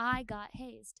I got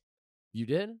hazed. You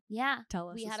did? Yeah. Tell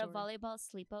us We the had a story. volleyball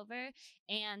sleepover,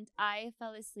 and I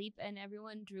fell asleep, and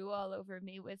everyone drew all over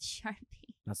me with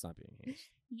Sharpie. That's not being hazed.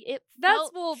 It That's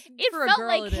felt, well it for a felt girl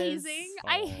like it is. hazing.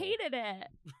 I Oh. hated it.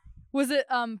 Was it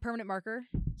permanent marker?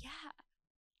 Yeah.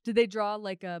 Did they draw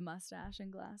like a mustache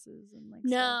and glasses and like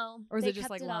stuff? No. Or was they it just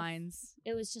kept like it off. lines,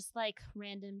 It was just like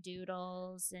random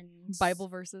doodles and Bible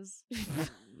verses?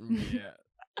 Yeah.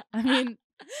 I mean,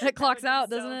 it clocks out,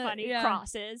 so doesn't it? Funny Yeah.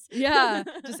 crosses. Yeah,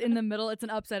 just in the middle. It's an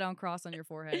upside down cross on your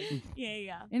forehead.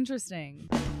 Yeah. Interesting.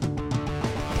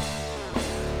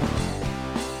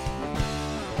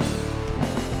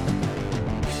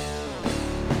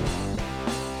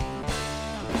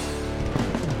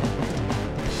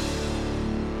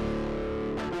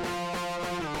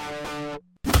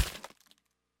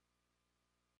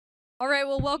 All right,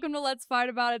 well, welcome to Let's Fight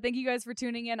About It. Thank you guys for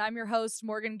tuning in. I'm your host,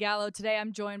 Morgan Gallo. Today,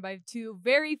 I'm joined by two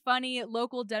very funny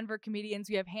local Denver comedians.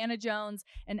 We have Hannah Jones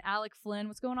and Alec Flynn.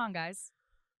 What's going on, guys?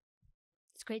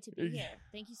 It's great to be here.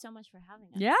 Thank you so much for having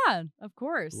us. Yeah, of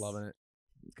course. Loving it.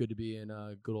 It's good to be in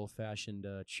good old-fashioned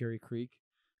Cherry Creek.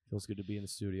 Feels good to be in the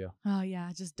studio. Oh,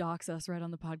 yeah, just dox us right on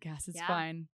the podcast. It's Yeah.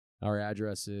 fine. Our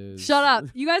address is... Shut up.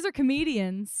 You guys are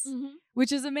comedians, Mm-hmm.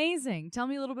 which is amazing. Tell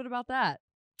me a little bit about that.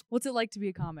 What's it like to be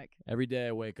a comic? Every day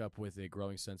I wake up with a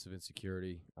growing sense of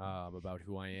insecurity about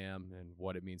who I am and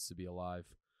what it means to be alive.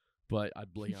 But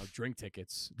I'd drink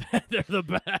tickets. They're the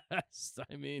best.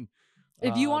 I mean,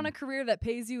 If you want a career that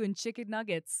pays you in chicken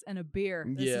nuggets and a beer,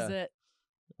 this is Yeah. it.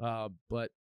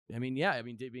 but being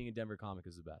a Denver comic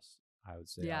is the best. I would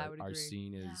say. Yeah, I our, would our agree.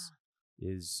 scene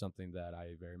is something that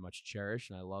I very much cherish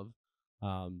and I love.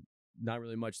 Not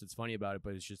really much that's funny about it,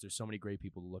 but it's just there's so many great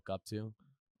people to look up to.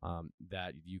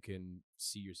 That you can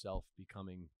see yourself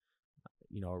becoming,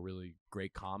 a really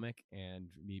great comic and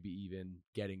maybe even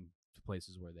getting to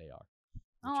places where they are.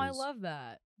 Oh, I love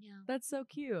that. Yeah. That's so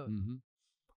cute. Mm-hmm.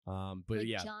 But like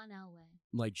yeah, John Elway.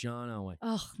 like John Elway.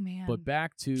 Oh, man. But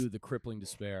back to the crippling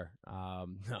despair.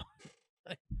 No.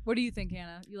 What do you think,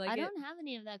 Hannah? You like I it? don't have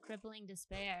any of that crippling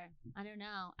despair. I don't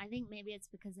know. I think maybe it's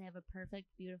because I have a perfect,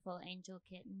 beautiful angel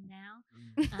kitten now.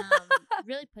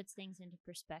 Really puts things into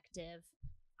perspective.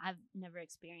 I've never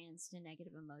experienced a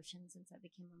negative emotion since I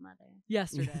became a mother.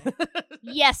 Yesterday.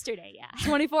 Yesterday, yeah.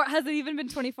 24. Has it even been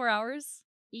 24 hours?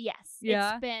 Yes.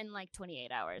 Yeah. It's been like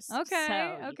 28 hours. Okay, So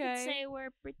you okay. could say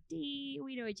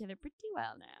we know each other pretty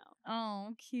well now.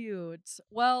 Oh, cute.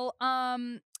 Well,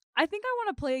 I think I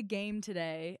want to play a game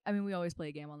today. I mean, we always play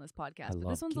a game on this podcast, but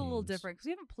this one's a little games. different because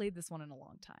we haven't played this one in a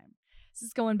long time. This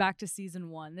is going back to season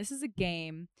 1. This is a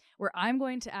game where I'm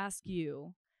going to ask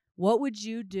you, what would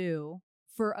you do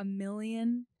for $1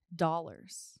 million?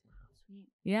 Sweet.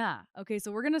 Yeah. Okay,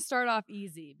 so we're going to start off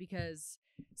easy because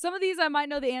some of these I might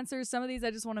know the answers. Some of these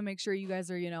I just want to make sure you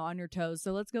guys are, on your toes.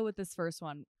 So let's go with this first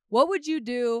one. What would you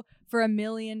do for $1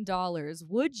 million?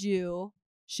 Would you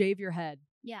shave your head?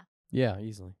 Yeah. Yeah,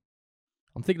 easily.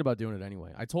 I'm thinking about doing it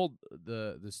anyway. I told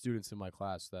the students in my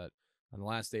class that on the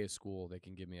last day of school they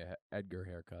can give me a Edgar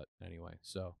haircut anyway.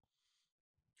 So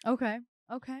Okay.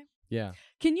 yeah.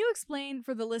 Can you explain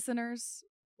for the listeners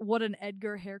what an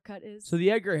Edgar haircut is? So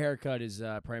the Edgar haircut is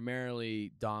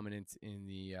primarily dominant in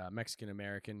the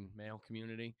Mexican-American male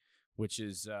community, which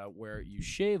is where you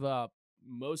shave up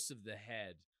most of the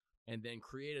head and then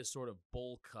create a sort of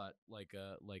bowl cut, like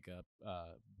a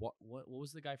what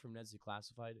was the guy from Ned's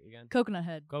Declassified again? Coconut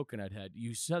head. Coconut head.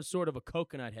 You have sort of a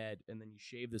coconut head, and then you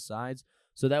shave the sides,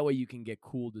 so that way you can get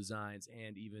cool designs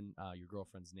and even your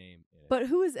girlfriend's name in it. But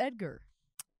who is Edgar?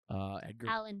 Edgar.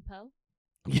 Alan Poe.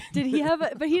 Did he have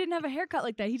but he didn't have a haircut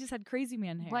like that. He just had crazy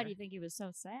man hair. Why do you think he was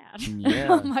so sad? Yeah.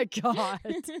 Oh my god.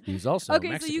 He was also Okay,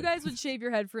 Mexican. so you guys would shave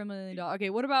your head for $1 million. Okay,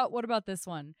 what about this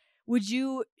one? Would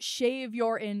you shave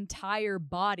your entire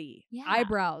body? Yeah.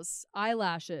 Eyebrows,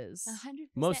 eyelashes. 100%.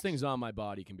 Most things on my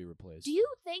body can be replaced. Do you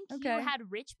think Okay. you had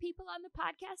rich people on the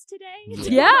podcast today?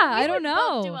 Yeah, I We don't would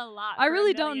both know. do a lot I for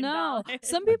really $1 don't million. know.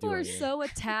 Some I people do are idea. so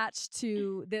attached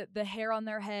to the hair on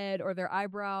their head or their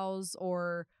eyebrows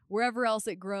or wherever else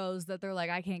it grows that they're like,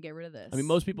 I can't get rid of this. I mean,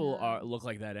 most people No. look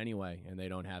like that anyway, and they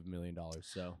don't have $1 million.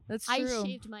 So That's I true.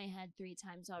 shaved my head 3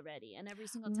 times already, and every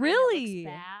single time Really? it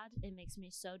looks bad. It makes me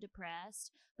so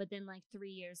depressed. But then, like 3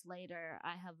 years later,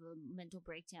 I have a mental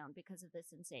breakdown because of the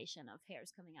sensation of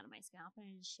hairs coming out of my scalp, and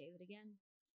I just shave it again.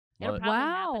 It'll Well, probably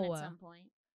happen Wow. at some point.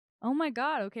 Oh my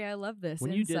god. Okay, I love this.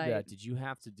 when you did insight. that, did you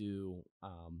have to do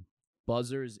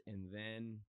buzzers and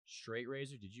then straight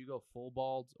razor? Did you go full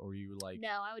bald, or were you like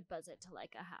No, I would buzz it to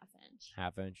like a half inch.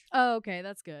 half inch? Oh, okay,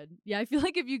 that's good. Yeah, I feel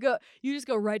like if you just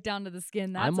go right down to the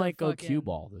skin. That's I might go fucking... cue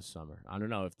ball this summer. I don't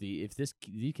know if these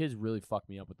kids really fuck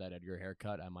me up with that Edgar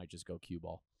haircut. I might just go cue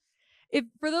ball. If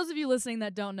for those of you listening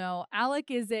that don't know, Alec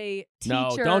is a teacher.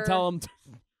 No, don't tell him.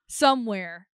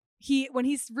 Somewhere. When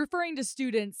he's referring to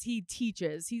students, he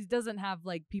teaches. He doesn't have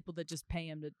like people that just pay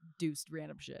him to do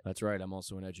random shit. That's right. I'm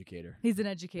also an educator. He's an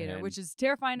educator, And- which is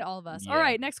terrifying to all of us. Yeah. All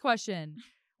right, next question.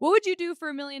 What would you do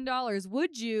for $1 million?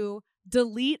 Would you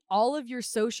delete all of your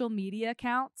social media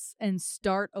accounts and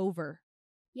start over?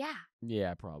 Yeah,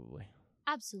 Yeah, probably.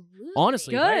 absolutely.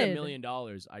 Honestly, if I had Good. $1 million,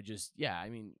 I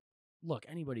mean, look,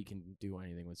 anybody can do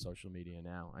anything with social media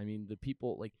now. I mean, the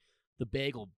people, like, the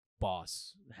bagel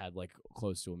boss had, like,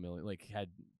 close to 1 million, like, had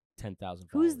 10,000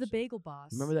 followers. Who's the bagel boss?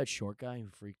 Remember that short guy who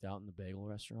freaked out in the bagel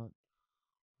restaurant?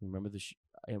 Remember the?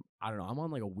 I don't know. I'm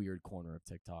on, like, a weird corner of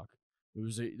TikTok.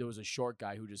 There was a short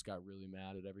guy who just got really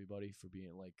mad at everybody for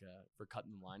being, like, for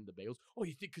cutting the line of the bagels. Oh,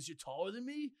 you think because you're taller than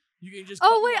me, you can just cut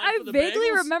Oh, the wait, line I for the vaguely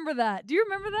bagels? remember that. Do you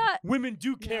remember that? Women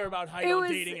do care No. about height It on was-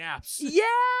 dating apps. Yeah.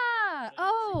 Freaked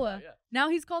Oh, out, yeah. now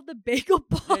he's called the bagel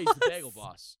boss. Yeah, he's the bagel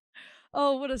boss.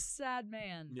 Oh, what a sad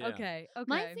man. Yeah. Okay.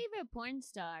 My favorite porn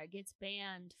star gets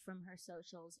banned from her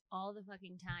socials all the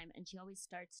fucking time, and she always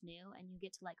starts new, and you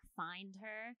get to like find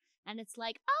her, and it's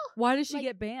like, oh, Why does she like-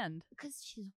 get banned? because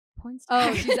she's a porn star.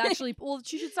 Oh, she's actually. Well,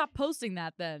 she should stop posting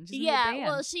that then. She's gonna get yeah. banned.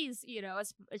 Well, she's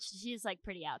she's like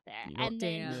pretty out there, You know- and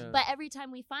then Damn. Yeah. but every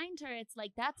time we find her, it's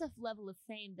like that's a level of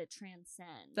fame that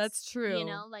transcends. That's true. You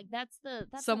know, like that's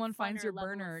Someone a finds funner your level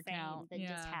burner of fame account, than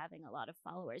just yeah. having a lot of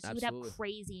followers. You would Absolutely. have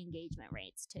crazy engagement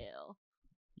rates too.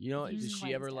 You know, He does just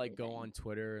she ever cleansed like go everything. on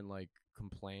Twitter and like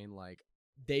complain like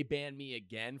they banned me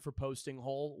again for posting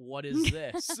whole? What is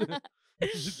this?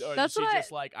 Or That's is she what I-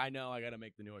 just like I know I got to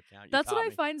make the new account. You That's what caught I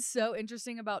me. find so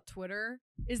interesting about Twitter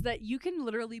is that you can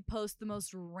literally post the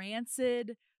most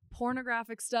rancid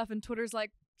pornographic stuff, and Twitter's like,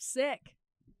 sick.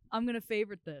 I'm gonna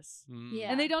favorite this, Mm.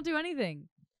 Yeah. and they don't do anything.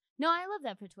 No, I love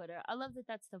that for Twitter. I love that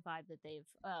that's the vibe that they've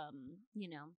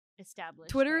established.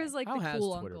 Twitter there. is like How the has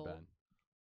cool Twitter uncle. been?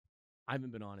 I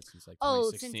haven't been on it since like Oh,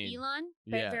 since 2016. Elon?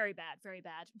 Yeah. Very bad, very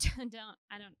bad.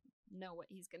 I don't know what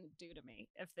he's gonna do to me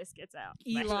if this gets out.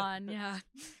 Elon, yeah,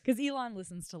 because Elon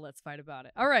listens to Let's Fight About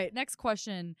It. All right, next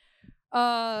question.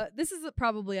 This is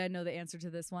probably I know the answer to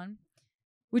this one.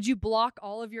 Would you block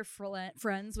all of your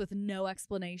friends with no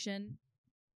explanation?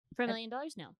 For $1 million,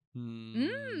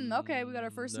 no. Okay, we got our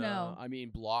first no. I mean,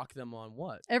 block them on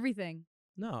what? Everything.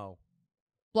 No.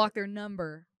 Block their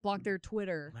number. Block their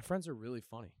Twitter. My friends are really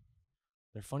funny.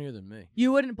 They're funnier than me.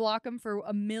 You wouldn't block them for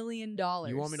 $1 million.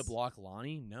 You want me to block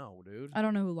Lonnie? No, dude. I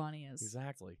don't know who Lonnie is.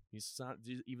 Exactly. He's not,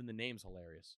 even the name's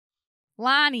hilarious.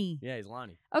 Lonnie. Yeah, he's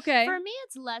Lonnie. Okay. For me,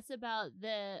 it's less about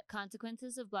the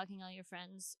consequences of blocking all your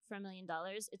friends for $1 million.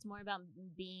 It's more about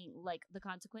being like the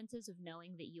consequences of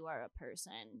knowing that you are a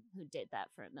person who did that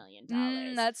for $1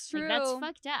 million. That's true. Like, that's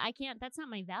fucked up. I can't. That's not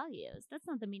my values. That's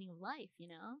not the meaning of life. You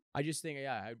know. I just think,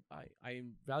 yeah, I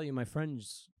value my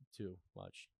friends too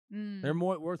much. Mm. They're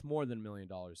worth more than $1 million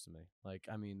to me. Like,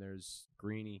 I mean, there's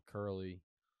Greenie, Curly,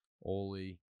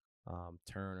 Oli,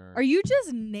 Turner. Are you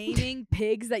just naming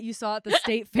pigs that you saw at the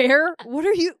state fair? What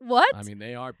are you? What? I mean,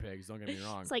 they are pigs. Don't get me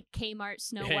wrong. It's like Kmart,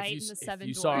 Snow If White, you and the s- if Seven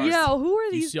you Dwarfs. saw our- yeah. Who are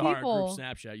you these saw our people? group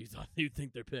Snapchat, you'd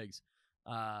think they're pigs.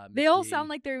 They all Mickey, sound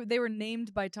like they were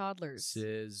named by toddlers.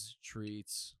 Sizz,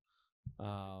 Treats.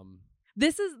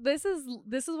 This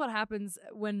is what happens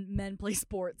when men play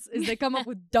sports. Is they come up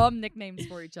with dumb nicknames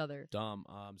for each other. Dumb.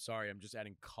 Sorry, I'm just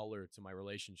adding color to my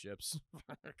relationships.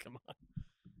 Come on.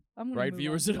 I'm gonna Right, move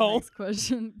viewers on at to the home? next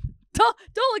question. Don't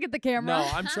look at the camera. No,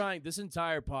 I'm trying. This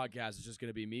entire podcast is just going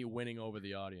to be me winning over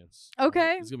the audience.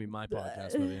 Okay. This is going to be my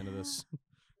podcast by the end of this.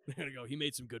 They're going to go, he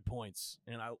made some good points,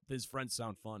 and his friends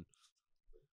sound fun.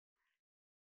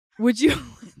 Would you,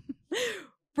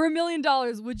 for $1 million,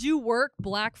 would you work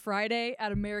Black Friday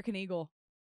at American Eagle?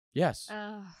 Yes.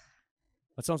 Ugh.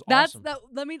 That sounds That's awesome. that.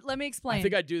 Let me explain. I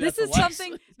think I'd do that This for is less.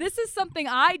 This is something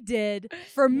I did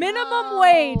for minimum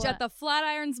wage No. at the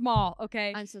Flatirons Mall.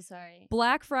 Okay. I'm so sorry.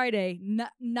 Black Friday,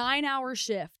 9-hour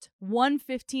shift, 1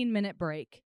 15-minute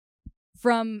break.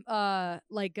 From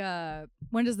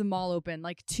when does the mall open?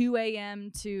 Like 2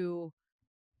 a.m. to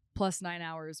plus 9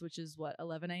 hours, which is what,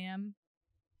 11 a.m.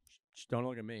 Don't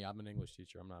look at me. I'm an English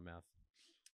teacher. I'm not math.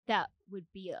 That would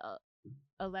be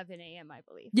 11 a.m. I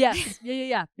believe. Yes,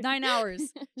 yeah. 9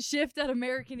 hours shift at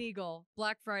American Eagle,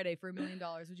 Black Friday for $1 million.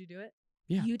 Would you do it?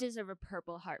 Yeah. You deserve a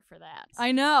Purple Heart for that.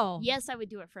 I know. Yes, I would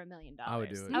do it for $1 million. I would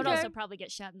do it. I would Okay. also probably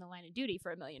get shot in the line of duty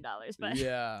for $1 million. But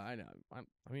Yeah, I know.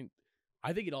 I mean,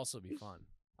 I think it'd also be fun.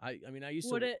 I mean, I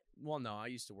used Would to. it? Well, no, I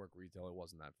used to work retail. It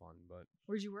wasn't that fun, but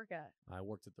Where'd you work at? I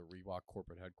worked at the Reebok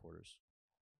corporate headquarters.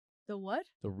 The what?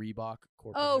 The Reebok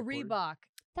corporate. Oh, headquarters. Reebok.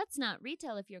 That's not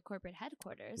retail if you're corporate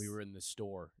headquarters. We were in the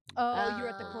store. Oh, you're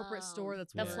at the corporate store.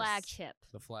 That's the Yes. flagship.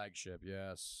 The flagship.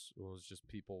 Yes, it was just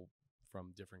people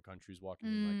from different countries walking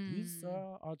in like, these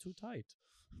are too tight.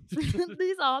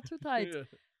 These are too tight. Yeah.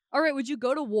 All right, would you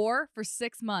go to war for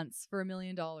 6 months for $1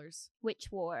 million? Which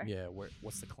war? Yeah,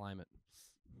 what's the climate?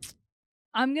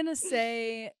 I'm gonna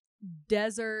say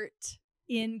desert,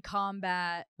 in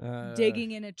combat,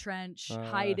 digging in a trench,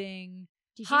 hiding.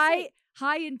 Did you say-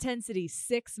 High intensity,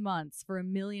 6 months for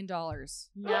 $1 million. No,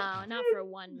 not for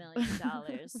 $1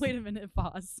 million. Wait a minute,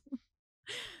 pause.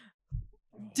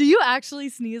 Do you actually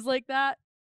sneeze like that?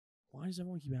 Why does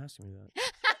everyone keep asking me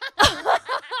that?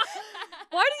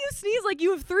 Why do you sneeze like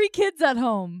you have 3 kids at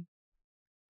home?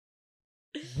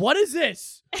 What is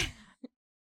this?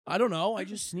 I don't know. I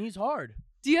just sneeze hard.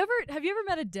 Have you ever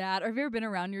met a dad, or have you ever been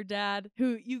around your dad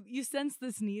who you sense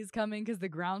the sneeze coming because the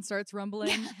ground starts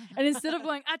rumbling, and instead of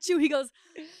going achoo, he goes,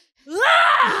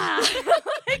 ah!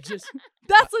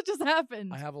 That's what just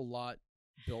happened. I have a lot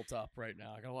built up right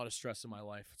now. I got a lot of stress in my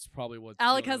life. It's probably what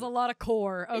Alec has a lot of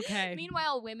core. Okay.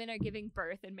 Meanwhile, women are giving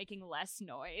birth and making less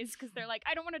noise because they're like,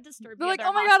 I don't want to disturb They're the like, other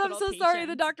oh my god, I'm so hospital sorry. The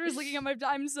patients." doctor is looking at my.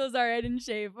 I'm so sorry. I didn't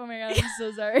shave. Oh my god, I'm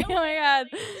so sorry. Oh my god.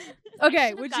 I Okay,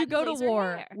 should've would you gotten go to laser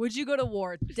war? hair. Would you go to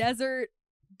war? Desert,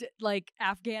 like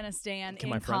Afghanistan Can in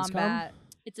my friends come? combat.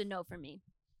 It's a no for me.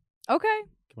 Okay,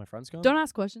 Can my friends go? don't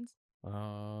ask questions.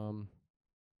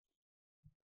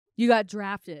 You got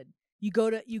drafted. You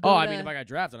go to. I mean, if I got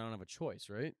drafted, I don't have a choice,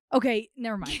 right? Okay,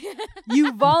 never mind.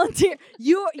 You volunteer.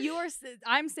 You are.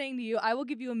 I'm saying to you, I will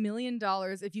give you $1 million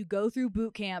if you go through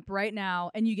boot camp right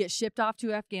now and you get shipped off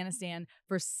to Afghanistan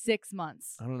for 6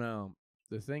 months. I don't know.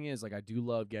 The thing is, like, I do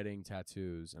love getting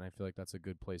tattoos, and I feel like that's a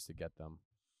good place to get them.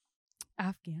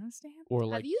 Afghanistan? Or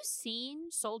like, Have you seen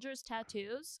soldiers'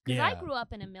 tattoos? Because I Yeah. grew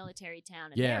up in a military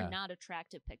town, and Yeah. they're not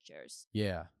attractive pictures.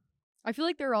 yeah, I feel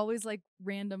like they're always like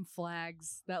random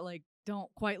flags that like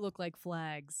don't quite look like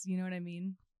flags. You know what I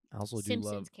mean? I also do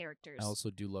Simpsons love. characters. I also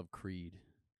do love Creed.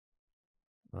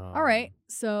 All right,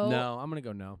 so No, I'm gonna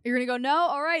go no. you're gonna go no.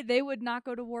 All right, they would not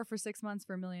go to war for 6 months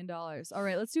for $1 million. All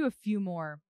right, let's do a few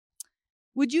more.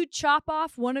 Would you chop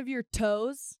off one of your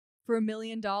toes for $1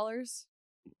 million?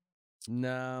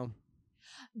 No.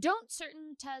 Don't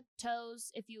certain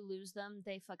toes, if you lose them,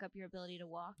 they fuck up your ability to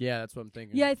walk? Yeah, that's what I'm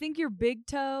thinking. Yeah, I think your big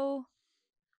toe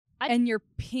and your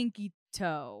pinky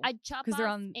toe. I'd chop 'Cause off they're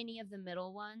on- any of the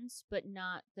middle ones, but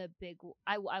not the big.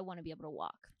 I want to be able to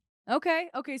walk. Okay,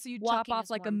 so you chop Walking off is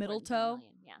like more a middle important than toe.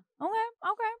 million, Yeah.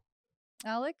 Okay.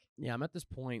 Alec? Yeah, I'm at this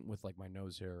point with like my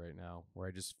nose hair right now where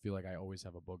I just feel like I always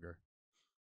have a booger.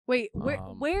 Wait,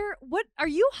 Um, what are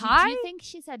you high? Did you think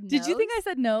she said Did you think I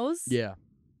said nose? Yeah.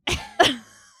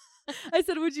 I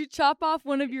said, would you chop off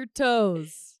one of your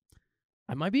toes?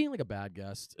 Am I being like a bad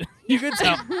guest? You can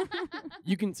tell.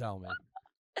 You can tell me.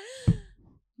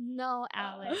 No,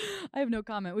 Alec. I have no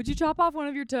comment. Would you chop off one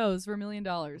of your toes for $1 million?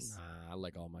 Nah, I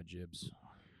like all my jibs.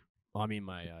 I mean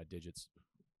my digits.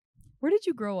 Where did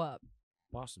you grow up?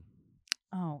 Boston.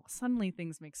 Oh, suddenly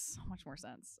things make so much more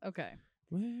sense. Okay.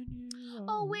 When you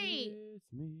Oh, are wait. with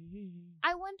me.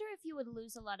 I wonder if you would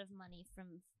lose a lot of money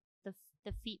from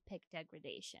the feet pick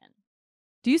degradation.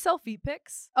 Do you sell feet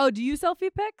pics? Oh, do you sell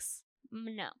feet pics? No.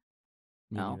 Me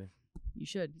No. neither. You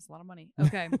should. It's a lot of money.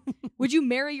 Okay. Would you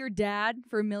marry your dad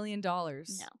for $1 million? No.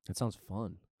 That sounds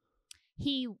fun.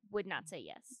 He would not say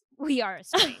yes. We are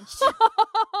estranged.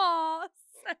 Oh,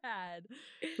 sad.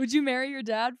 Would you marry your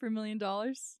dad for $1 million?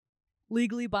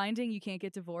 Legally binding, you can't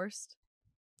get divorced.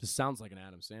 This sounds like an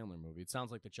Adam Sandler movie. It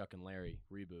sounds like the Chuck and Larry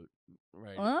reboot.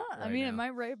 Right. I mean, it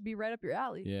now. might be right up your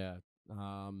alley. Yeah.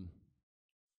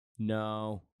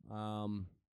 No.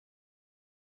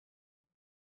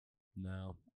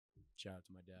 No. Shout out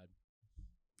to my dad.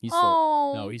 He's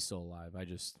Oh. still he's still alive. I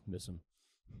just miss him.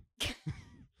 Oh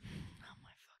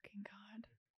my fucking god.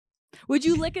 Would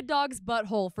you lick a dog's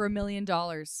butthole for $1 million?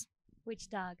 Which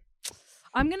dog?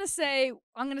 I'm gonna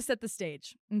set the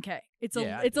stage. Okay. It's a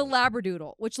Yeah, I it's a do it.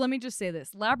 Labradoodle, which let me just say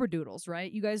this. Labradoodles,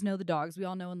 right? You guys know the dogs. We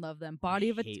all know and love them. Body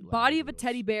of a hate body Labradoodles.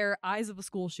 teddy bear, eyes of a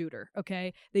school shooter.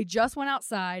 Okay. They just went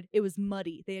outside. It was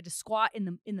muddy. They had to squat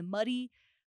in the muddy,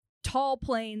 tall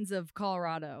plains of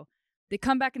Colorado. They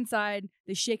come back inside,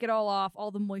 they shake it all off,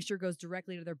 all the moisture goes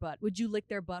directly to their butt. Would you lick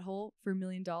their butthole for $1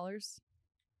 million?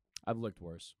 I've licked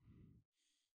worse.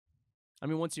 I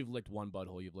mean, once you've licked one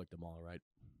butthole, you've licked them all, right?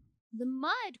 The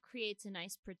mud creates a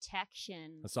nice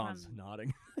protection. Hassan's from-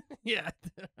 nodding. Yeah,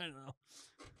 I know.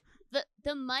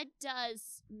 The mud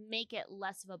does make it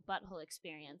less of a butthole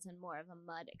experience and more of a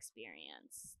mud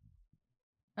experience.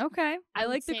 Okay. I I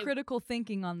would like the say critical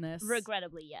thinking on this.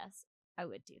 Regrettably, yes. I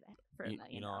would do that for $1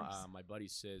 million. My buddy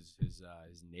says his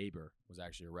neighbor was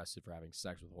actually arrested for having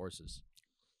sex with horses.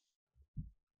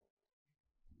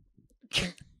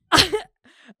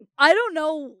 I don't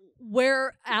know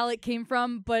where Alec came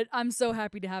from, but I'm so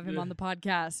happy to have him on the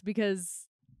podcast because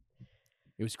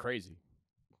it was crazy.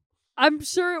 I'm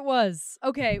sure it was.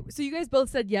 Okay, so you guys both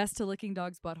said yes to licking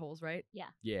dogs' buttholes, right?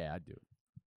 Yeah, I'd do it.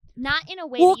 Not in a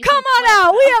way. Well, that you come can on flip,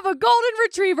 out. though. We have a golden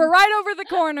retriever right over the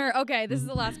corner. Okay, this is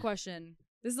the last question.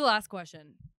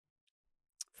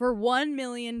 For $1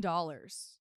 million,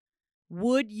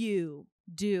 would you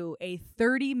do a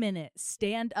 30-minute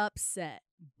stand-up set,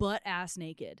 butt ass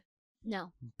naked?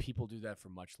 No. People do that for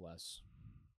much less.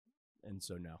 And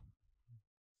so no.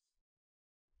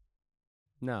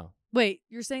 No. Wait,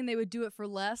 you're saying they would do it for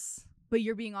less, but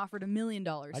you're being offered $1 million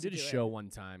I did a show one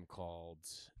time called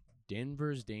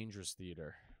Denver's Dangerous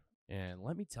Theater. And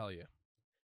let me tell you,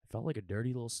 I felt like a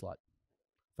dirty little slut.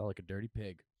 Felt like a dirty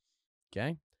pig.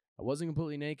 Okay? I wasn't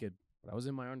completely naked, but I was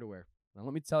in my underwear. Now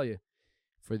let me tell you,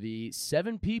 for the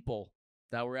 7 people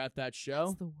that were at that show,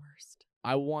 That's the worst.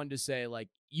 I wanted to say, like,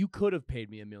 you could have paid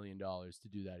me $1 million to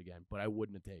do that again, but I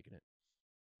wouldn't have taken it.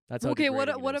 That's how Okay, what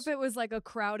degrading it if is. it was like a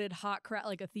crowded, hot crowd,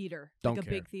 like a theater, Don't like a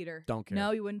care. big theater? Don't care.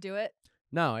 No, you wouldn't do it?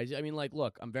 No, I mean, like,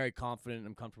 look, I'm very confident.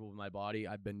 I'm comfortable with my body.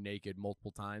 I've been naked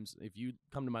multiple times. If you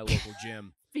come to my local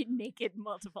gym, Been naked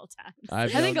multiple times. I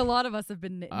think a lot of us have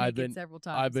been naked several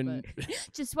times. I've been,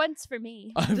 Just once for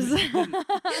me. I've been,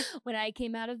 When I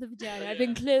came out of the vagina, I've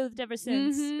been clothed ever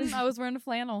since. Mhm, I was wearing a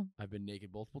flannel. I've been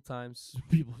naked multiple times.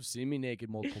 People have seen me naked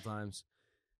multiple times.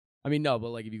 I mean, no, but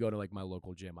like if you go to like my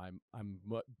local gym, I'm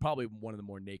probably one of the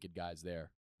more naked guys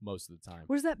there most of the time.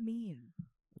 What does that mean?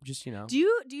 Just Do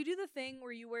you do the thing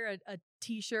where you wear a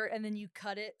t-shirt and then you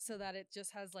cut it so that it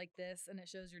just has like this and it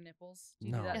shows your nipples? Do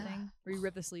you do No. that thing where you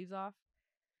rip the sleeves off?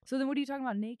 So then what are you talking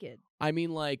about naked? I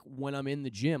mean, like when I'm in the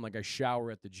gym, like I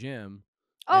shower at the gym.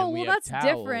 Oh, and we well, have that's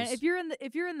different. towels.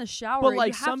 If you're in the shower, But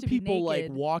like you have some to be people like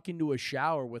naked. walk into a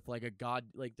shower with like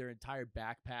like their entire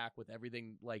backpack with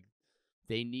everything like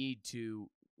they need to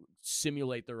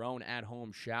simulate their own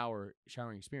at-home showering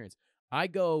experience. I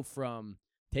go from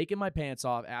taking my pants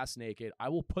off, ass naked. I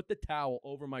will put the towel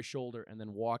over my shoulder and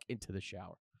then walk into the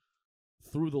shower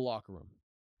through the locker room.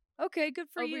 Okay, good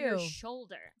for Over you. your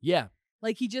shoulder. Yeah.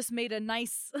 Like he just made a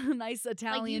nice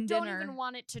Italian Like you dinner. don't even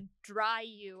want it to dry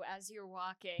you as you're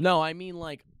walking. No, I mean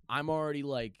like I'm already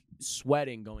like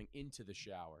sweating going into the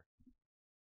shower.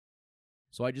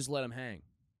 So I just let them hang.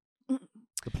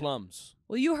 The plums.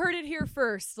 Well, you heard it here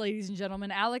first, ladies and gentlemen.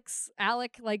 Alec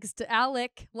likes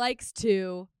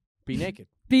to Be naked.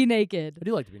 be naked. I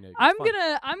do like to be naked. I'm It's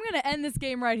fun. gonna end this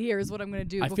game right here. Is what I'm gonna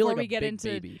do I before feel like we a get big into.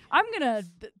 baby. I'm gonna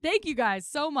thank you guys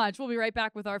so much. We'll be right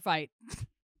back with our fight.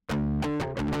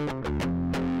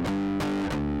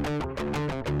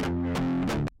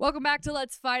 Welcome back to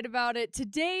Let's Fight About It.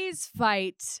 Today's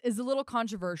fight is a little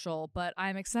controversial, but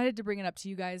I'm excited to bring it up to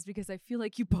you guys because I feel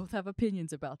like you both have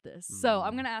opinions about this. So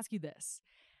I'm going to ask you this.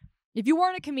 If you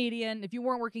weren't a comedian, if you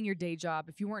weren't working your day job,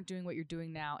 if you weren't doing what you're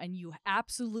doing now, and you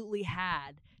absolutely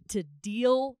had to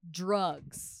deal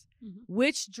drugs,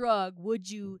 which drug would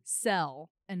you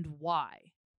sell and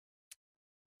why?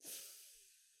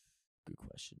 Good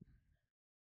question.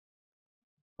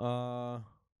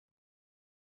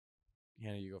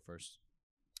 Hannah, you go first.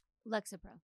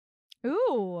 Lexapro.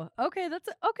 Ooh, okay, that's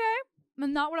okay.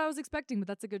 Not what I was expecting, but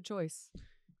that's a good choice.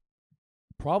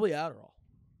 Probably Adderall.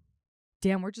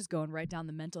 Damn, we're just going right down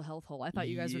the mental health hole. I thought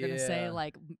you guys were going to say Yeah.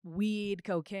 like weed,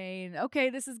 cocaine.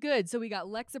 Okay, this is good. So we got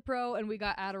Lexapro and we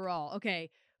got Adderall. Okay,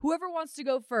 whoever wants to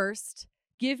go first,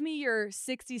 give me your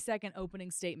 60-second opening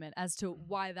statement as to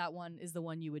why that one is the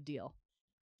one you would deal.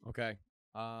 Okay.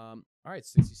 All right,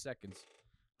 60 seconds.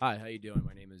 Hi, how you doing?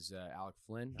 My name is Alec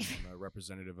Flynn. I'm a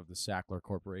representative of the Sackler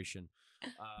Corporation.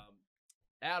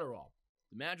 Adderall,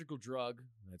 the magical drug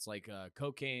that's like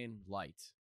cocaine light.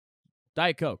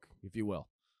 Diet Coke, if you will.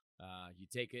 You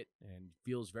take it and it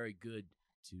feels very good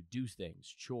to do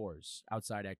things, chores,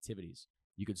 outside activities.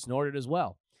 You can snort it as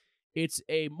well. It's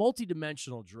a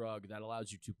multidimensional drug that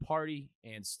allows you to party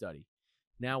and study.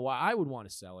 Now, why I would want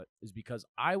to sell it is because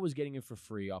I was getting it for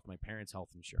free off my parents' health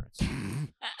insurance.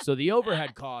 So the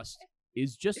overhead cost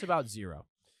is just about zero.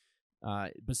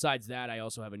 Besides that, I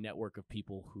also have a network of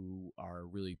people who are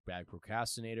really bad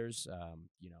procrastinators,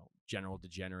 general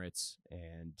degenerates,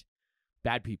 and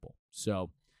bad people.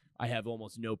 So I have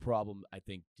almost no problem, I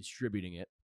think, distributing it.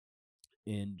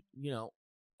 And,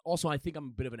 also I think I'm a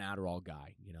bit of an Adderall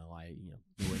guy.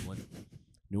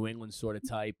 New England sort of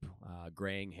type,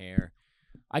 graying hair.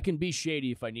 I can be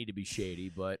shady if I need to be shady,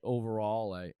 but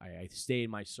overall, I stay in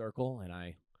my circle and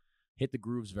I hit the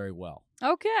grooves very well.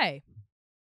 Okay.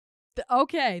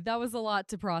 Okay, that was a lot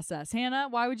to process. Hannah,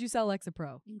 why would you sell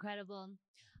Lexapro? Incredible.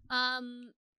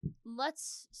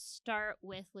 Let's start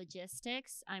with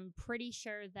logistics. I'm pretty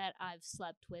sure that I've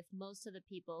slept with most of the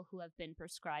people who have been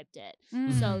prescribed it.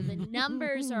 So the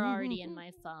numbers are already in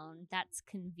my phone. That's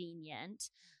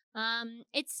convenient.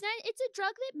 It's a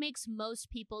drug that makes most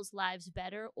people's lives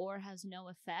better or has no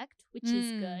effect, which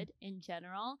is good in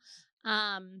general.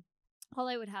 All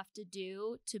I would have to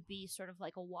do to be sort of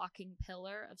like a walking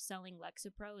pillar of selling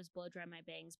Lexapro is blow dry my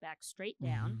bangs back straight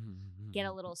down, get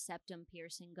a little septum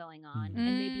piercing going on,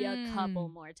 and maybe a couple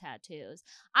more tattoos.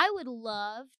 I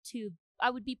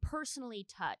would be personally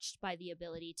touched by the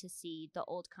ability to see the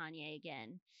old Kanye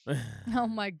again. Oh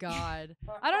my God.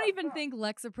 I don't even think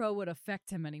Lexapro would affect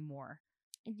him anymore.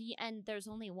 And there's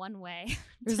only one way.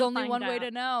 There's only one way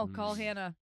to know. Call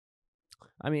Hannah.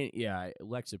 I mean, yeah,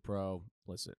 Lexapro,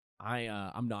 listen,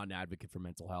 I'm not an advocate for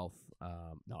mental health.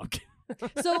 No, I'm kidding.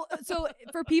 So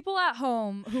for people at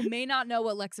home who may not know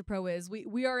what Lexapro is,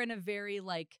 we are in a very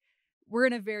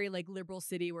liberal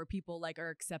city where people like are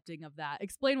accepting of that.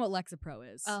 Explain what Lexapro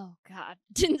is. Oh God,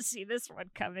 didn't see this one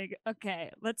coming.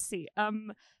 Okay, let's see.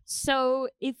 So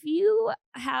if you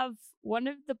have one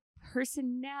of the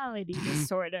personality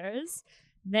disorders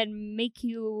that make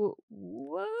you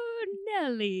whoa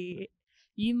Nelly,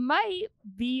 you might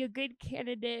be a good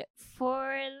candidate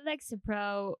for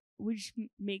Lexapro, which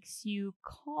makes you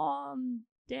calm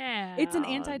down. It's an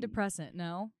antidepressant,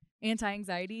 no?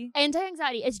 Anti-anxiety?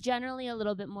 Anti-anxiety is generally a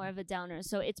little bit more of a downer.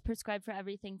 So it's prescribed for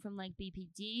everything from like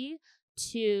BPD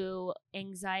to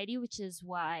anxiety, which is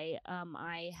why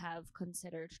I have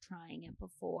considered trying it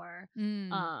before.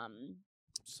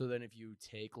 So then if you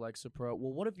take Lexapro,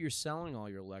 well, what if you're selling all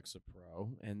your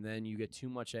Lexapro and then you get too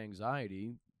much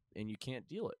anxiety and you can't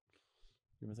deal it?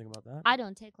 You ever think about that? I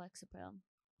don't take Lexapro.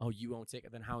 Oh, you won't take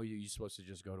it? Then how are you supposed to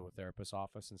just go to a therapist's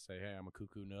office and say, hey, I'm a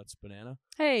cuckoo nuts banana?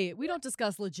 Hey, we don't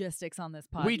discuss logistics on this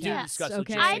podcast. We do discuss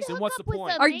okay? logistics, and what's the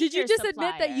point? Did you just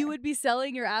admit that you would be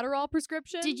selling your Adderall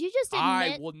prescription? Did you just admit?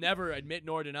 I will never admit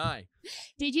nor deny.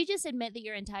 Did you just admit that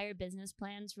your entire business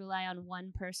plans rely on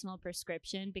one personal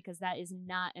prescription? Because that is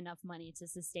not enough money to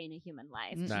sustain a human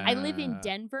life. I live in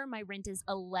Denver. My rent is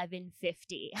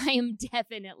 $11.50. I am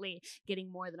definitely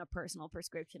getting more than a personal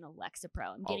prescription of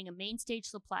Lexapro. I'm getting a main stage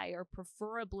supplier,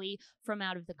 preferably from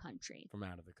out of the country. From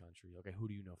out of the country. Okay, who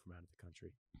do you know from out of the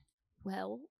country?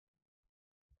 Well,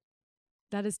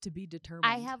 that is to be determined.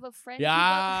 I have a friend.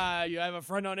 Yeah, you have a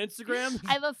friend on Instagram?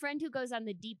 I have a friend who goes on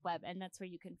the deep web, and that's where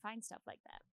you can find stuff like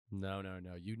that. No.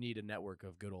 You need a network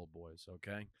of good old boys,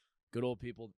 okay? Good old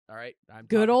people. All right.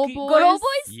 Good old boys? Good old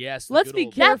boys? Yes. Let's be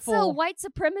careful. That's a white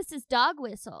supremacist dog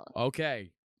whistle.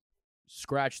 Okay.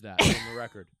 Scratch that from the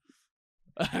record.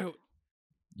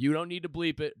 You don't need to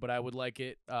bleep it, but I would like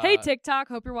it. Hey, TikTok.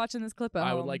 Hope you're watching this clip at home.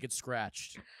 I would like it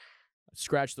scratched.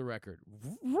 Scratch the record.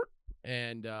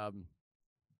 And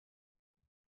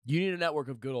you need a network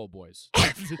of good old boys.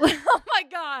 Oh my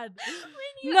God.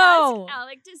 When you ask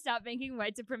Alec to stop making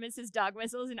white supremacist dog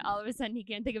whistles, and all of a sudden he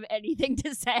can't think of anything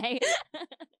to say.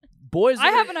 Boys. I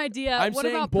have an idea. I'm what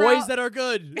saying about boys that are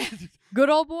good. Good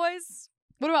old boys?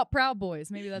 What about Proud Boys?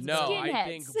 Maybe that's no. I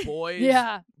think boys.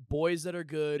 Yeah. Boys that are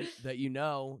good that you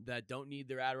know that don't need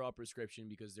their Adderall prescription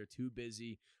because they're too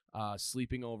busy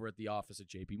sleeping over at the office at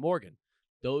JP Morgan.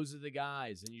 Those are the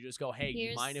guys, and you just go, "Hey,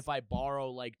 you mind if I borrow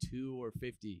like 2 or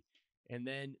 50?" And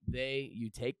then you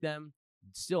take them.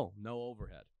 Still, no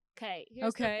overhead. Okay,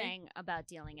 here's the thing about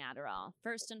dealing Adderall.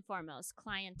 First and foremost,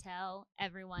 clientele,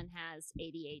 everyone has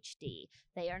ADHD.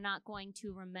 They are not going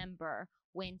to remember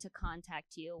when to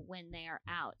contact you when they are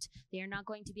out. They are not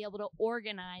going to be able to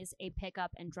organize a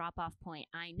pickup and drop-off point.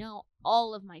 I know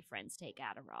all of my friends take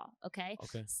Adderall, okay?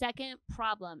 Second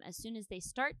problem, as soon as they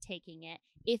start taking it,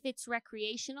 if it's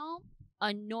recreational,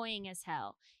 annoying as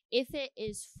hell. If it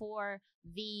is for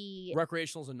the...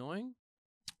 Recreational is annoying?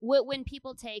 When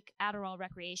people take Adderall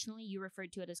recreationally, you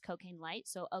referred to it as cocaine light,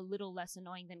 so a little less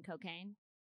annoying than cocaine.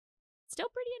 Still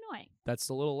pretty annoying. That's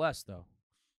a little less, though.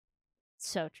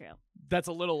 So true. That's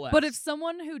a little less. But if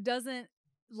someone who doesn't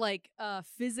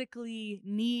physically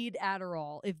need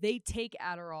Adderall, if they take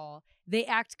Adderall, they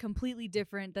act completely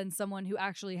different than someone who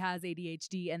actually has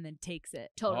ADHD and then takes it.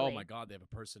 Totally. Oh my God, they have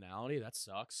a personality? That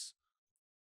sucks.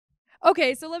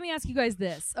 Okay, so let me ask you guys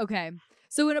this. Okay,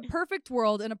 so in a perfect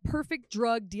world, in a perfect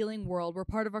drug dealing world, we're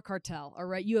part of a cartel, all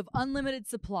right? You have unlimited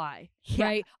supply,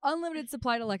 right? Unlimited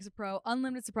supply to Lexapro,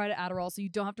 unlimited supply to Adderall, so you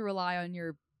don't have to rely on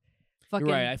your fucking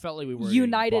You're right. I felt like we were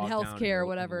United Healthcare Healthcare or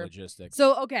whatever. Logistics.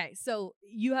 So, so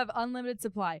you have unlimited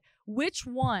supply. Which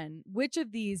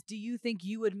of these do you think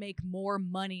you would make more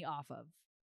money off of?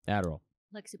 Adderall.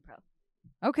 Lexapro.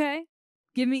 Okay.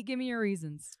 Give me your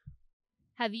reasons.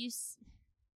 Have you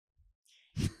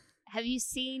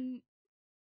seen?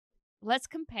 Let's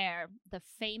compare the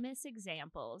famous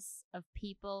examples of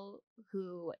people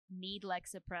who need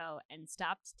Lexapro and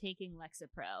stopped taking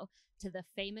Lexapro to the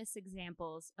famous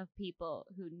examples of people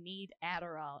who need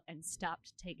Adderall and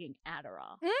stopped taking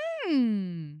Adderall.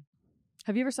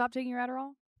 Have you ever stopped taking your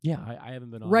Adderall? Yeah, I haven't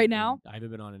been on Right it now? I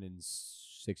haven't been on it in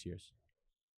 6 years.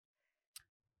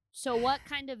 So what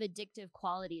kind of addictive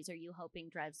qualities are you hoping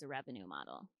drives the revenue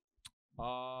model?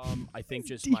 I think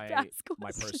just Deep my ass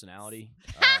questions. personality.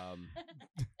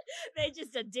 They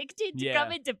just addicted to Yeah.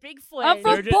 coming to Big Flynn. I'm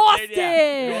from They're just- Boston.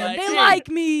 yeah. They Hey, like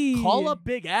me. Call up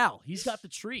Big Al. He's got the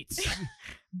treats.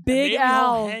 Big Maybe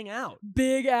Al. he'll hang out.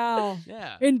 Big Al.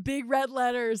 Yeah. In big red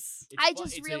letters. I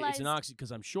just it's realized- it's an oxy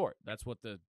because I'm short. That's what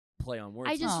the play on words.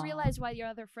 I just Aw. realized why your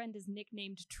other friend is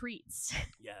nicknamed Treats.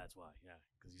 Yeah, that's why. Yeah,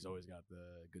 because he's always got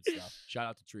the good stuff. Shout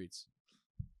out to treats.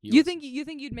 He You listens.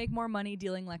 think you'd make more money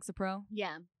dealing Lexapro?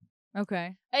 Yeah.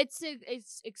 Okay.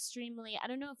 It's extremely, I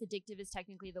don't know if addictive is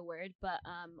technically the word, but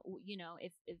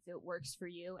if it works for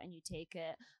you and you take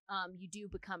it, you do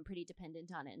become pretty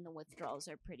dependent on it, and the withdrawals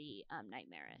are pretty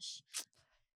nightmarish.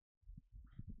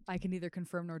 I can neither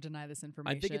confirm nor deny this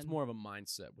information. I think it's more of a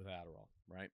mindset with Adderall,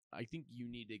 right? I think you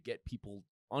need to get people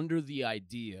under the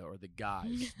idea or the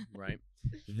guise, right?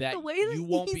 That The way that you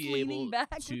won't he's be leaning able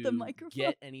back with the to microphone.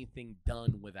 get anything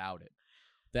done without it.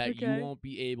 That Okay. you won't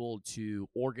be able to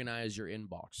organize your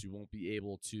inbox. You won't be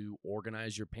able to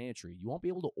organize your pantry. You won't be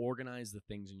able to organize the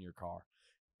things in your car.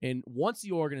 And once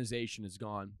the organization is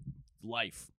gone,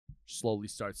 life slowly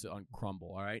starts to crumble,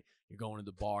 all right? You're going to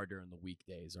the bar during the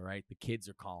weekdays, all right? The kids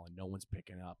are calling. No one's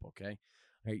picking up, okay?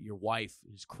 All right, your wife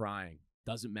is crying.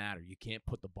 Doesn't matter. You can't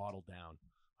put the bottle down,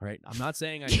 all right? I'm not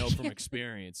saying I know from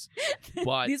experience,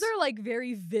 but These are like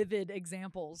very vivid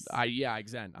examples. I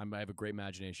have a great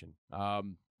imagination.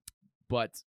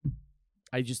 But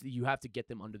you have to get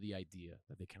them under the idea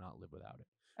that they cannot live without it,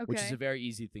 okay. which is a very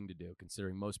easy thing to do,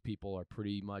 considering most people are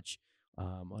pretty much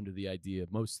under the idea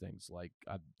of most things, like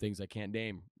things I can't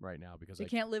name right now because They I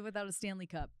can't live without a Stanley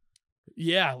Cup.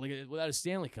 Yeah, like without a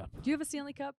Stanley Cup. Do you have a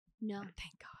Stanley Cup? No.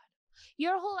 Thank God.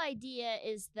 Your whole idea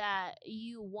is that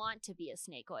you want to be a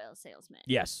snake oil salesman.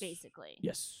 Yes. Basically.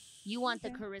 Yes. You want the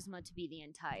Okay. charisma to be the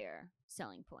entire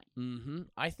selling point. Mm-hmm.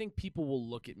 I think people will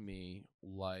look at me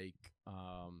like,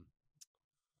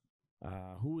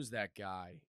 who was that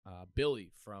guy?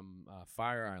 Billy from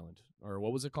Fire Island, or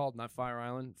what was it called? Not Fire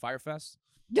Island, Firefest.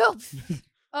 No.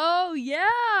 Oh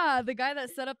yeah, the guy that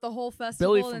set up the whole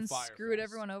festival Billy from and Fyre screwed Fest.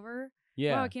 everyone over.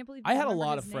 Yeah, Wow, I can't believe I you had a remember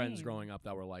lot of his friends name. growing up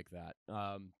that were like that.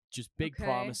 Just big Okay.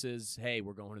 promises. Hey,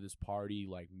 we're going to this party,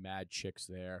 like mad chicks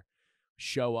there.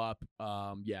 Show up.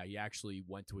 Yeah, he actually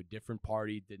went to a different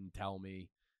party, didn't tell me.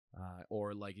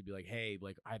 Or like he'd be like, hey,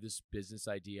 like I have this business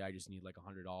idea. I just need like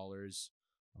 $100.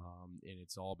 And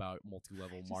it's all about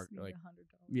multi-level market. Like,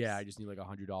 yeah, I just need like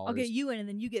 $100. I'll get you in, and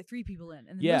then you get 3 people in,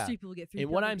 and then Yeah. those 3 people get 3. And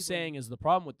what other I'm people saying in. is the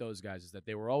problem with those guys is that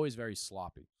they were always very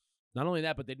sloppy. Not only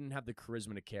that, but they didn't have the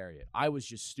charisma to carry it. I was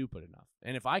just stupid enough.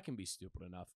 And if I can be stupid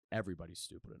enough, everybody's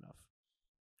stupid enough.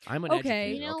 I'm an Okay.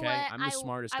 educator, You know okay? what? I'm the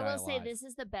smartest guy I will say alive. this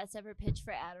is the best ever pitch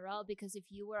for Adderall, because if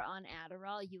you were on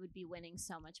Adderall, you would be winning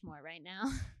so much more right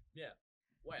now. Yeah.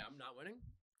 Wait, I'm not winning?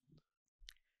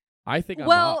 I think I'm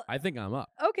Well- up. I think I'm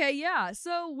up. Okay, yeah.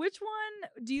 So which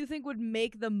one do you think would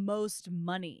make the most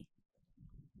money?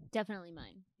 Definitely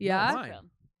mine. Yeah? Mine.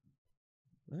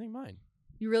 I think mine.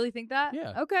 You really think that?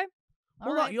 Yeah. Okay. All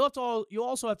Hold right. on. You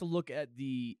also have to look at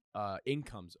the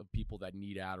incomes of people that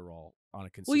need Adderall on a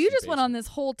consistent Well, you just went basis. on this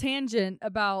whole tangent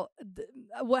about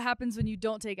what happens when you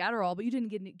don't take Adderall, but you didn't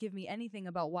give me anything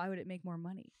about why would it make more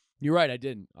money. You're right, I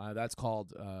didn't. That's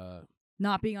called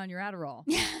Not being on your Adderall.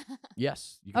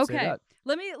 yes, you can say Okay. that.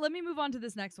 Let me move on to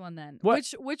this next one then.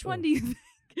 What? Which one Oh. do you think,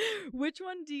 which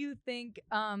one do you think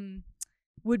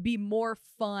would be more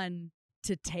fun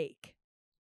to take?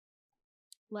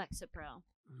 Lexapro.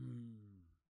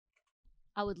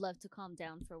 I would love to calm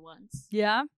down for once.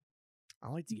 Yeah? I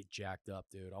like to get jacked up,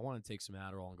 dude. I want to take some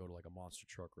Adderall and go to like a monster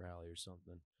truck rally or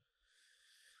something.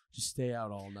 Just stay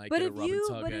out all night. But get if a rub you and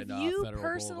tug but at, if you Federal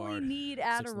personally Boulevard, need 6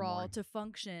 in the Adderall morning. to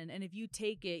function, and if you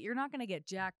take it, you're not going to get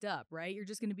jacked up, right? You're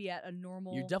just going to be at a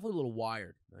normal. You're definitely a little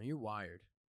wired. No, you're wired.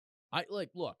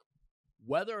 Look,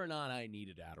 whether or not I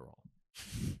needed Adderall.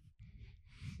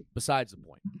 Besides the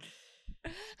point.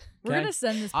 We're Okay? going to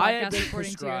send this I have podcast been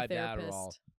recording to your prescribed therapist.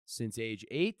 Adderall since age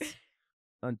 8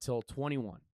 until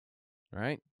 21. All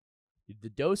right? The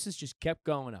doses just kept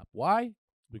going up. Why?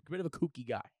 A bit of a kooky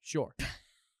guy. Sure.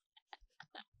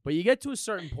 But you get to a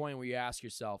certain point where you ask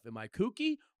yourself, am I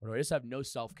kooky or do I just have no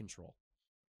self-control?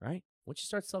 Right? Once you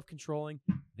start self-controlling,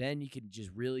 then you can just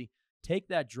really take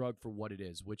that drug for what it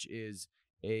is, which is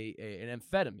an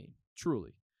amphetamine,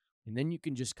 truly. And then you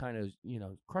can just kind of,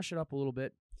 crush it up a little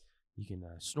bit. You can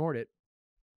snort it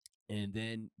and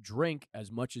then drink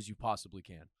as much as you possibly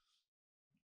can.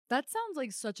 That sounds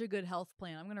like such a good health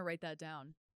plan. I'm going to write that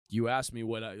down. You asked me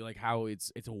how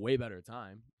it's a way better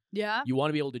time. Yeah. You want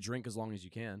to be able to drink as long as you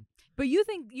can. But you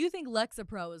think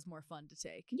Lexapro is more fun to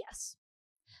take? Yes.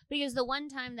 Because the one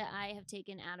time that I have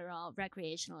taken Adderall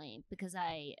recreationally, because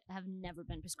I have never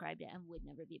been prescribed it and would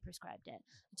never be prescribed it,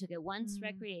 I took it once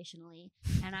recreationally,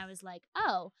 and I was like,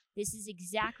 oh, this is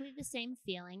exactly the same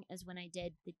feeling as when I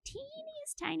did the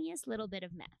teeniest, tiniest little bit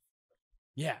of meth.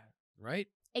 Yeah, right?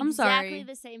 I'm sorry. Exactly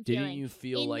the same feeling. Didn't you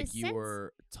feel In like the you sense-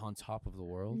 were on top of the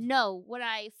world? No, what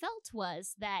I felt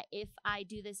was that if I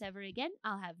do this ever again,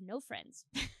 I'll have no friends.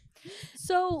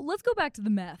 So let's go back to the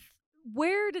meth.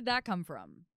 Where did that come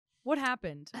from? What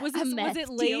happened? Was A it meth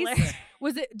lace? dealer.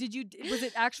 Was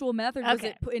it actual meth, or was Okay.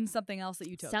 it put in something else that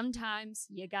you took? Sometimes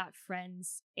you got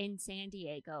friends in San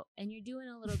Diego and you're doing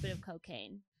a little bit of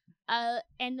cocaine.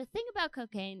 And the thing about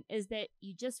cocaine is that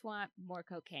you just want more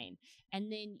cocaine.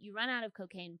 And then you run out of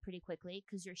cocaine pretty quickly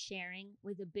because you're sharing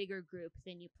with a bigger group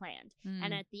than you planned.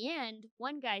 And at the end,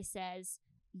 one guy says,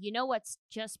 you know what's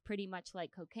just pretty much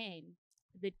like cocaine?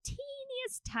 The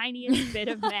teeniest, tiniest bit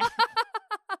of meth.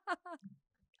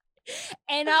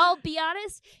 And I'll be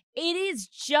honest, it is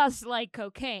just like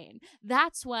cocaine.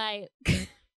 That's why...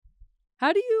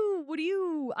 What do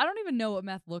you, I don't even know what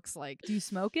meth looks like. Do you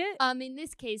smoke it? In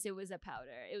this case, it was a powder.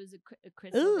 It was a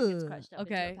crystal that gets Ugh, crushed up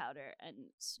okay. into a powder and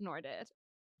snorted.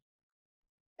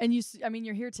 And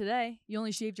you're here today. You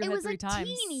only shaved your It head was 3 a times.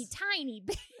 teeny, tiny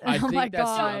bit. I Oh think my that's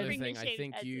the God. other Bring the thing. I shaved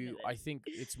think heads into I this. think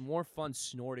it's more fun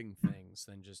snorting things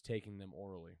than just taking them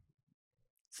orally.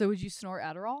 So would you snort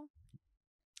Adderall?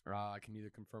 I can neither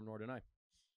confirm nor deny.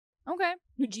 Okay.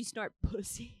 Would you snort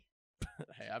pussy?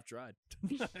 Hey, I've tried.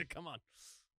 Come on.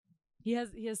 He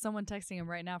has someone texting him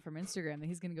right now from Instagram that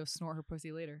he's gonna go snort her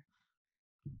pussy later.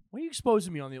 Why are you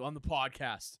exposing me on the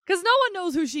podcast? Because no one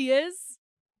knows who she is.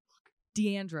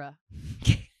 Deandra.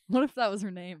 What if that was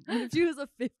her name? What if she was a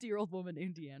 50-year-old woman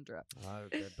named Deandra? I've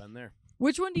been there.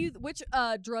 Which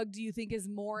drug do you think is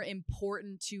more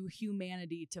important to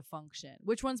humanity to function?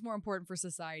 Which one's more important for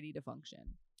society to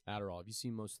function? Adderall. Have you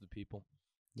seen most of the people?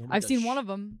 I've seen one of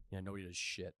them. Yeah, nobody does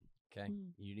shit. Okay,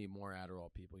 you need more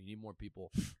Adderall people. You need more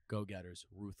people, go-getters,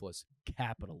 ruthless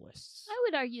capitalists. I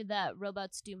would argue that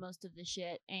robots do most of the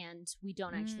shit, and we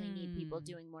don't actually need people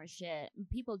doing more shit.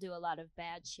 People do a lot of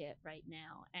bad shit right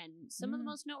now, and some of the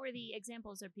most noteworthy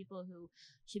examples are people who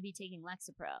should be taking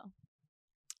Lexapro.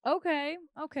 Okay.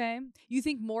 You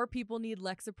think more people need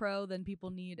Lexapro than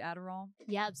people need Adderall?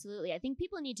 Yeah, absolutely. I think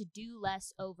people need to do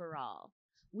less overall.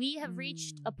 We have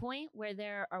reached a point where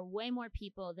there are way more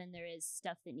people than there is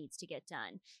stuff that needs to get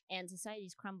done. And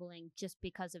society's crumbling just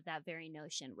because of that very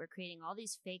notion. We're creating all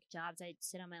these fake jobs. I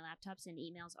sit on my laptops and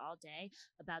emails all day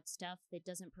about stuff that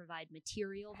doesn't provide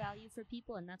material value for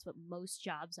people. And that's what most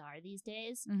jobs are these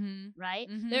days, right?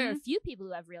 There are a few people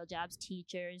who have real jobs,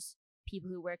 teachers, people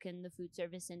who work in the food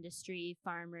service industry,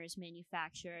 farmers,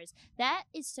 manufacturers. That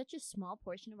is such a small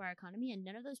portion of our economy, and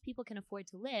none of those people can afford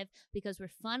to live because we're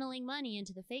funneling money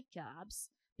into the fake jobs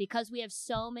because we have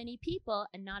so many people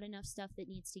and not enough stuff that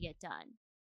needs to get done.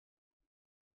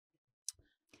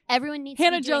 Everyone needs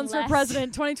Hannah to be doing Jones for less.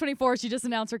 president 2024. She just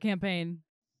announced her campaign.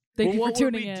 Thank you for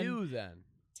tuning in. What would we do then?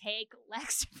 Take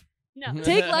Lexapro. No.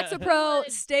 Take Lexapro,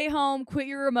 stay home, quit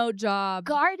your remote job,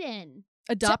 Garden.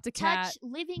 adopt a cat. Touch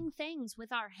living things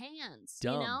with our hands.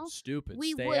 Dumb, you know? stupid.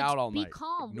 We Stay would out all be night.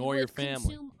 calm. Ignore we your would family.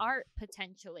 consume art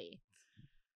potentially.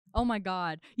 Oh my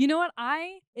God. You know what?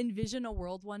 I envision a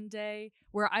world one day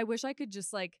where I wish I could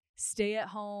just like stay at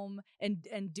home and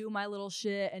do my little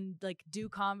shit and like do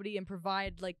comedy and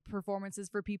provide like performances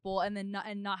for people and then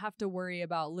not have to worry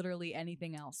about literally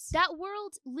anything else. That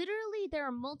world, literally, there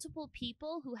are multiple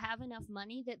people who have enough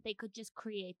money that they could just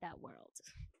create that world.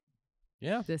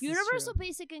 Yeah. This is Universal true.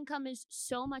 basic income is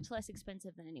so much less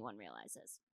expensive than anyone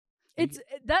realizes. It's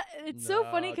so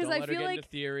funny because don't I let her feel get like into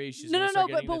theory. She's no, gonna start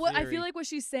but getting into what I theory. feel like what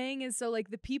she's saying is so like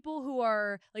the people who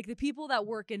are like the people that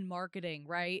work in marketing,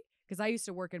 right? Because I used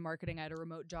to work in marketing. I had a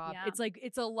remote job. Yeah. It's like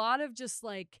it's a lot of just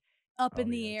like up in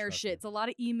the yeah, air trust shit. me. It's a lot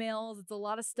of emails. It's a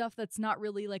lot of stuff that's not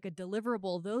really like a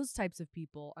deliverable. Those types of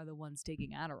people are the ones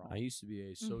taking Adderall. I used to be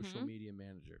a social Mhm. media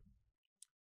manager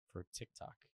for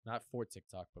TikTok. Not for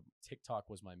TikTok, but TikTok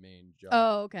was my main job.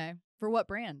 Oh, okay. For what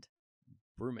brand?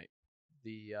 Brewmate,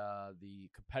 the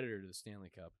competitor to the Stanley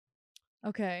Cup.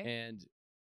 Okay. And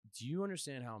Do you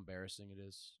understand how embarrassing it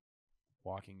is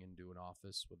walking into an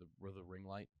office with a ring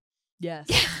light? Yes.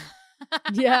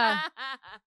 Yeah.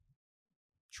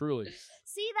 Truly.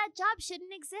 See, that job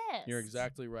shouldn't exist. You're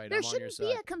exactly right. There I'm on your shouldn't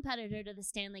be side. a competitor to the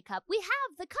Stanley Cup. We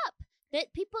have the cup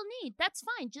that people need. That's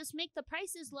fine. Just make the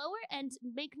prices lower and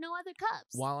make no other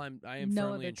cups. While I am No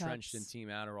firmly other entrenched in cups. Team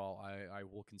Adderall, I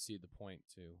will concede the point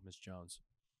to Miss Jones.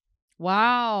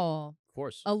 Wow. Of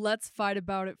course. Let's fight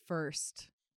about it first.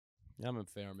 Yeah, I'm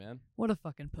unfair, man. What a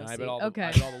fucking And pussy. I bet all Okay.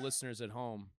 I bet all the listeners at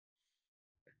home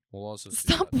will also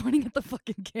see Stop that. pointing at the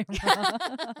fucking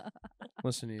camera.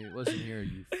 Listen here,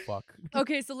 you fuck.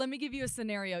 Okay, so let me give you a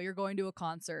scenario. You're going to a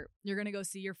concert. You're going to go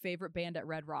see your favorite band at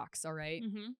Red Rocks, all right?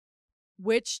 Mm-hmm.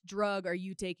 Which drug are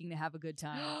you taking to have a good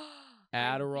time?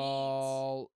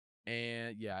 Adderall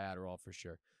and Adderall for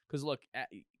sure. Because look,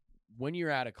 when you're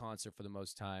at a concert for the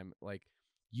most time, like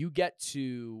you get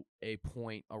to a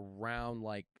point around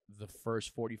like the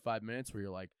first 45 minutes where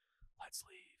you're like, let's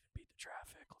leave and beat the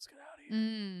traffic. Let's get out of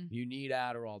here. You need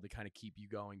Adderall to kind of keep you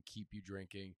going, keep you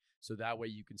drinking, so that way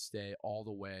you can stay all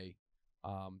the way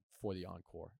for the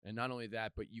encore. And not only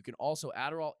that, but you can also,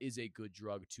 Adderall is a good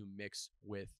drug to mix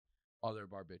with other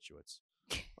barbiturates.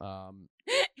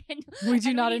 We do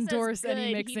And not when he says endorse any good,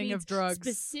 he mixing of means drugs.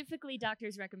 Specifically,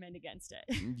 doctors recommend against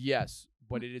it. Yes,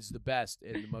 but it is the best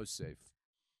and the most safe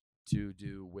to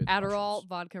do with Adderall, mushrooms.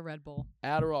 vodka, Red Bull.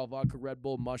 Adderall, vodka, Red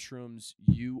Bull, mushrooms.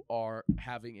 You are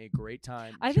having a great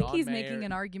time. I think John he's Mayer, making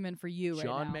an argument for you right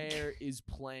John now. Mayer is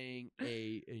playing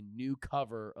a new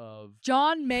cover of.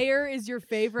 John Mayer is your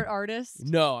favorite artist?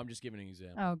 No, I'm just giving an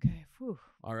example. Okay. Whew.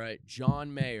 All right,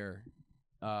 John Mayer.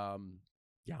 I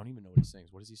don't even know what he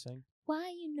sings. What does he sing? Why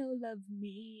you no love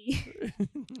me?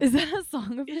 Is that a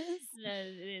song of his?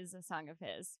 It is a song of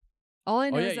his. All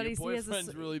I know is your that he has boyfriend's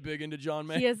a really big into John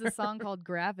Mayer. he has a song called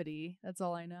Gravity. That's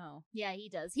all I know. Yeah, he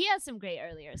does. He has some great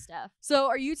earlier stuff. So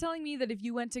are you telling me that if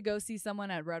you went to go see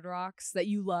someone at Red Rocks that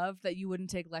you love, that you wouldn't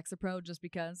take Lexapro just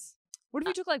because? What if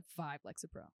you took like 5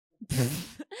 Lexapro?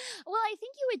 Well, I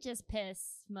think you would just piss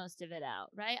most of it out,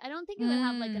 right? I don't think it would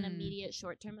have like an immediate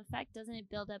short-term effect. Doesn't it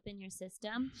build up in your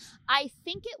system? I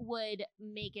think it would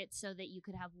make it so that you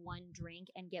could have one drink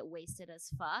and get wasted as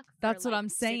fuck. That's for what like I'm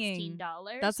saying.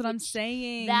 $16. That's what I'm which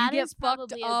saying. that you get is fucked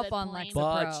probably a up good on point. Lexapro.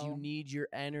 But you need your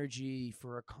energy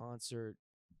for a concert.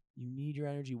 You need your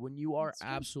energy. When you are That's true.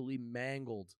 absolutely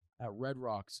mangled at Red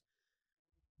Rocks,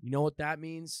 you know what that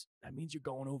means? That means you're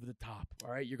going over the top,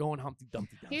 all right? You're going Humpty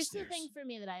Dumpty downstairs. Here's the thing for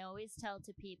me that I always tell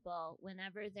to people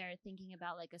whenever they're thinking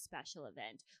about like a special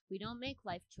event. We don't make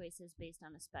life choices based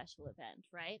on a special event,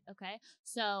 right? Okay.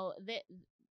 So the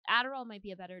Adderall might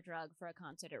be a better drug for a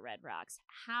concert at Red Rocks.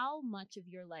 How much of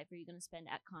your life are you going to spend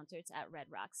at concerts at Red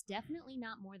Rocks? Definitely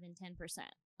not more than 10%.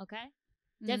 Okay.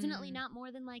 Definitely not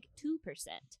more than like 2%.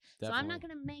 So I'm not going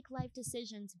to make life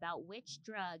decisions about which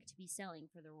drug to be selling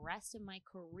for the rest of my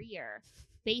career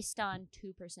based on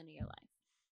 2% of your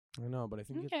life. I know, but I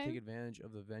think you have Okay. to take advantage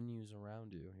of the venues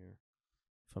around you here.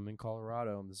 If I'm in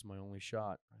Colorado and this is my only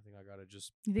shot, I think I got to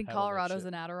just You think pedal that Colorado's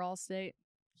shit. an Adderall state?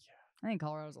 Yeah. I think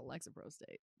Colorado's a Lexapro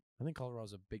state. I think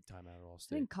Colorado's a big-time Adderall I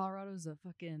state. think Colorado's a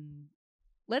fucking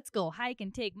let's go hike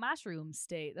and take mushrooms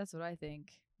state. That's what I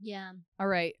think. Yeah. All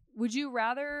right. Which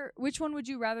one would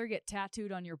you rather get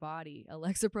tattooed on your body? A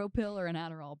Lexapro pill or an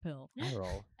Adderall pill?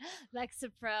 Adderall.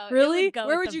 Lexapro. it Really? would go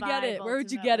Where with would the you get vibe it? Where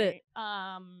would you get it?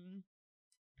 ultimately.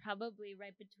 Probably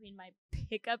right between my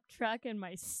pickup truck and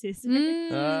my scissors.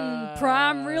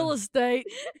 Prime real estate.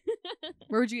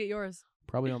 Where would you get yours?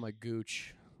 Probably on my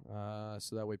gooch,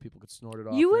 so that way people could snort it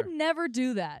off. You would there. never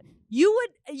do that. You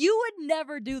would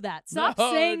never do that. Stop No,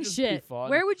 it'd saying just be shit. fun.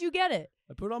 Where would you get it?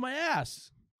 I put it on my ass.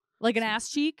 Like an ass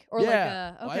cheek or yeah. like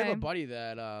a Well, okay. I have a buddy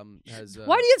that has.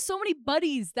 Why do you have so many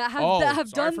buddies that have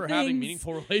sorry done for things? having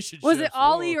meaningful relationships. Was it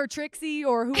Ollie Whoa. or Trixie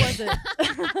or who was it?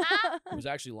 It was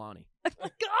actually Lonnie.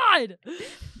 God.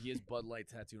 He has Bud Light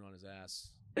tattooed on his ass.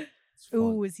 It's fun.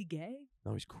 Ooh, is he gay?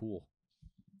 No, he's cool.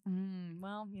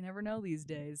 Well, you never know these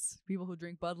days. People who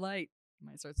drink Bud Light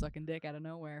might start sucking dick out of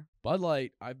nowhere. Bud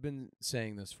Light. I've been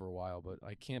saying this for a while, but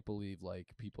I can't believe like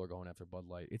people are going after Bud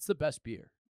Light. It's the best beer.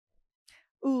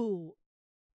 Ooh.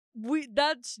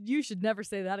 You should never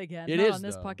say that again. It Not is, on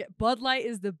this though. podcast. Bud Light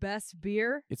is the best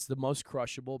beer. It's the most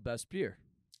crushable, best beer.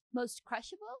 Most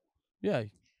crushable? Yeah.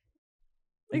 You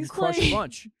can crush a Explain.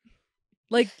 bunch.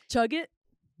 Like chug it?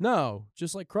 No,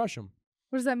 just like crush them.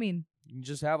 What does that mean? You can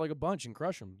just have like a bunch and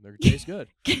crush them. They taste good.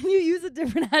 Can you use a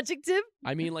different adjective?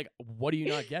 I mean, like, what are you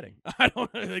not getting? I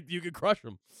don't like. You could crush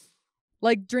them.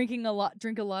 Like drink a lot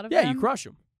of Yeah, them? you crush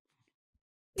them.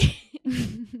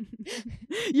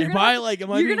 You're Am gonna I have- like?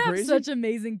 Am I You're being gonna have crazy? such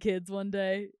amazing kids one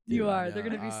day. You Dude, I are. They're know.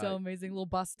 gonna be so amazing, little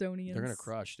Bostonians. They're gonna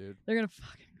crush, dude. They're gonna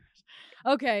fucking crush.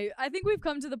 Okay, I think we've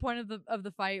come to the point of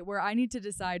the fight where I need to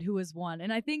decide who has won,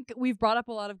 and I think we've brought up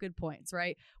a lot of good points.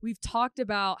 Right? We've talked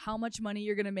about how much money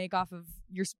you're gonna make off of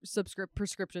your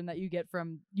prescription that you get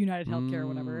from United Healthcare or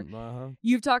whatever.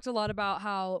 You've talked a lot about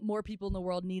how more people in the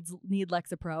world need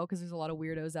Lexapro because there's a lot of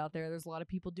weirdos out there. There's a lot of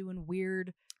people doing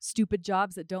weird, stupid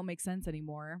jobs that don't make sense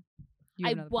anymore.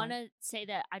 I want to say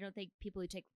that I don't think people who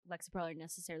take Lexapro are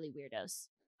necessarily weirdos.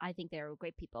 I think they're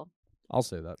great people. I'll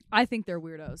say that. I think they're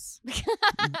weirdos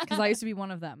because I used to be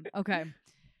one of them. Okay.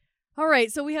 All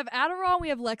right. So we have Adderall and we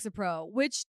have Lexapro.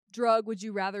 Which drug would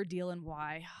you rather deal and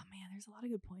why? Oh, man, there's a lot of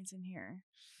good points in here.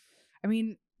 I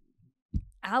mean,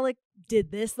 Alec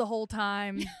did this the whole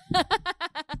time.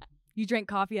 You drank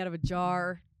coffee out of a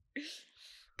jar.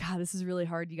 God, this is really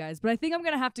hard, you guys. But I think I'm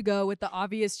going to have to go with the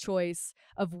obvious choice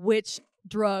of which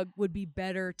drug would be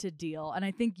better to deal. And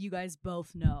I think you guys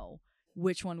both know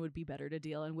which one would be better to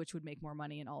deal and which would make more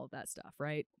money and all of that stuff,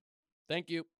 right? Thank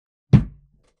you.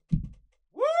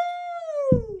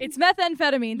 It's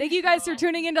methamphetamine. Thank you guys for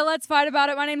tuning in to Let's Fight About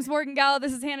It. My name is Morgan Gallo.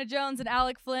 This is Hannah Jones and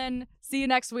Alec Flynn. See you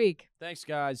next week. Thanks,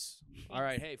 guys. All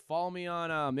right. Hey, follow me on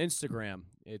Instagram.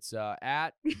 It's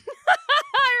at.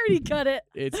 I already cut it.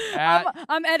 It's at.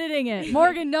 I'm editing it.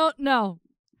 Morgan, no.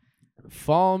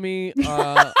 Follow me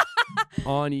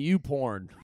on YouPorn.